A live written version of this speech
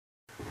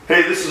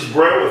Hey, this is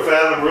Brett with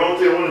Fathom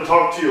Realty. I want to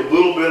talk to you a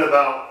little bit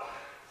about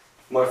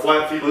my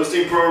flat fee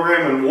listing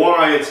program and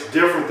why it's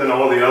different than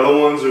all the other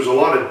ones. There's a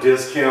lot of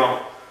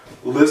discount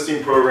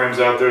listing programs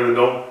out there that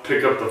don't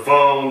pick up the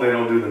phone, they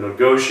don't do the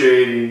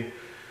negotiating,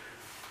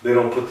 they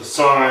don't put the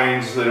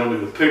signs, they don't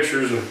do the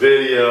pictures and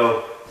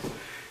video.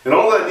 And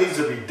all that needs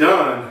to be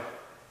done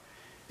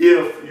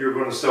if you're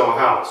going to sell a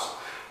house.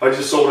 I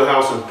just sold a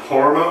house in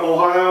Parma,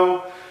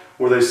 Ohio,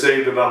 where they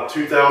saved about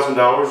 $2,000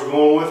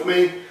 going with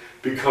me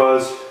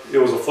because it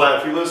was a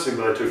flat fee listing,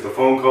 but I took the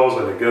phone calls,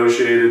 I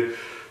negotiated,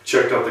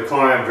 checked out the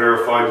client,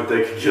 verified that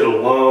they could get a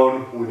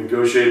loan, we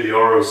negotiated the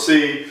ROC,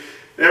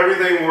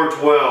 everything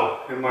worked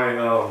well. And my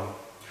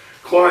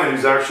client,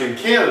 who's actually in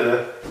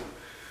Canada,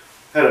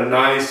 had a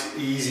nice,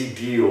 easy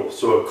deal.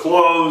 So it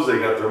closed, they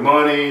got their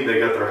money, they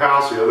got their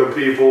house, the other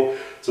people.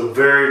 It's a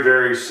very,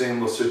 very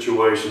seamless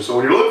situation. So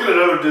when you're looking at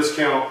other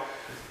discount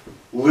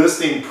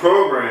listing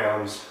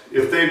programs,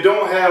 if they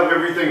don't have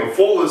everything a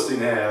full listing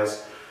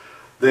has,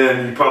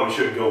 then you probably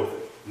shouldn't go with it.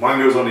 Mine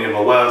goes on the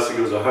MLS, it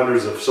goes to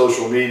hundreds of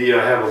social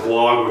media. I have a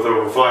blog with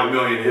over 5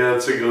 million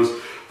hits. It goes,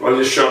 I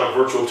just shot a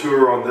virtual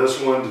tour on this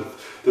one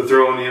to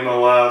throw in the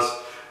MLS.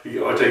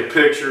 I take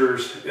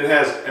pictures, it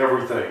has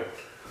everything.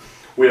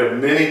 We have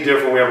many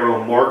different, we have our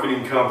own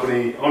marketing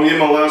company. On the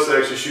MLS, it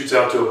actually shoots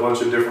out to a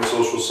bunch of different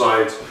social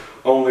sites.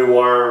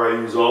 OnlyWire I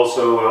use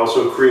also. I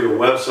also create a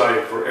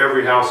website for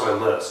every house I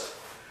list.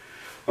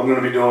 I'm going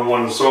to be doing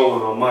one in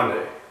Solon on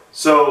Monday.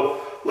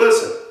 So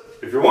listen,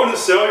 if you're wanting to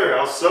sell your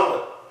house, sell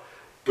it.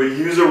 But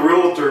use a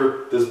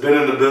realtor that's been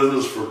in the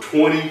business for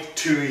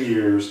 22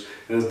 years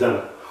and has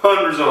done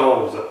hundreds of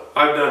homes.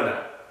 I've done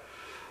that.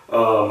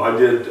 I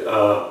did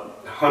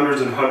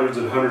hundreds and hundreds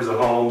and hundreds of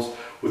homes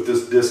with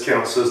this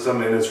discount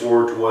system, and it's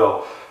worked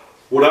well.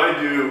 What I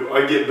do,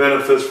 I get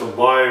benefits from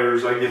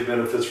buyers, I get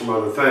benefits from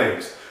other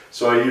things.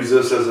 So I use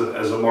this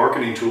as a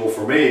marketing tool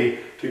for me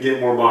to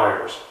get more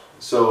buyers.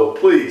 So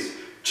please,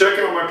 check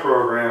out my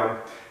program.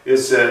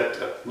 It's at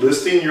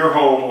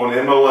listingyourhome on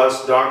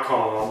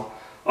MLS.com.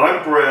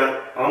 I'm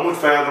Brett, I'm with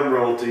Fathom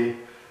Realty.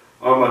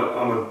 I'm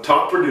a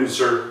top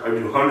producer. I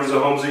do hundreds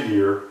of homes a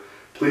year.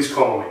 Please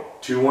call me,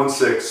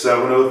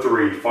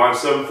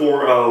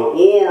 216-703-5740,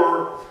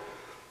 or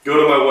go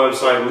to my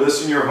website,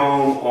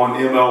 listingyourhome on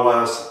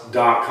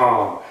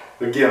MLS.com.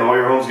 Again, all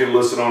your homes get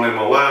listed on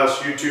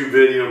MLS, YouTube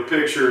video,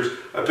 pictures.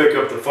 I pick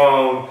up the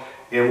phone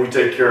and we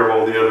take care of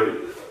all the other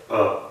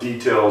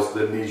details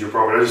that need your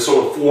property. I just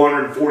sold a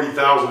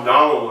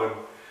 $440,000 one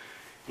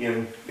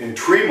in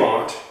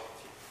Tremont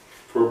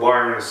for a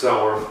buyer and a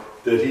seller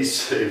that he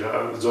saved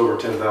it's over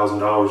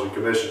 $10,000 in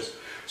commissions.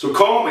 So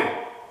call me,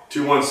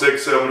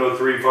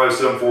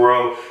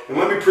 216-703-5740, and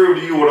let me prove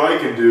to you what I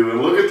can do,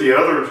 and look at the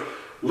other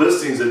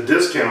listings at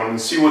discount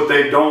and see what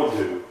they don't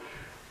do.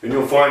 And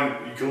you'll find,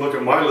 you can look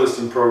at my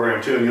listing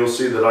program too, and you'll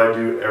see that I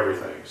do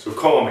everything. So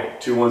call me,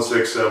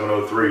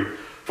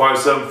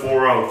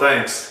 216-703-5740.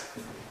 Thanks.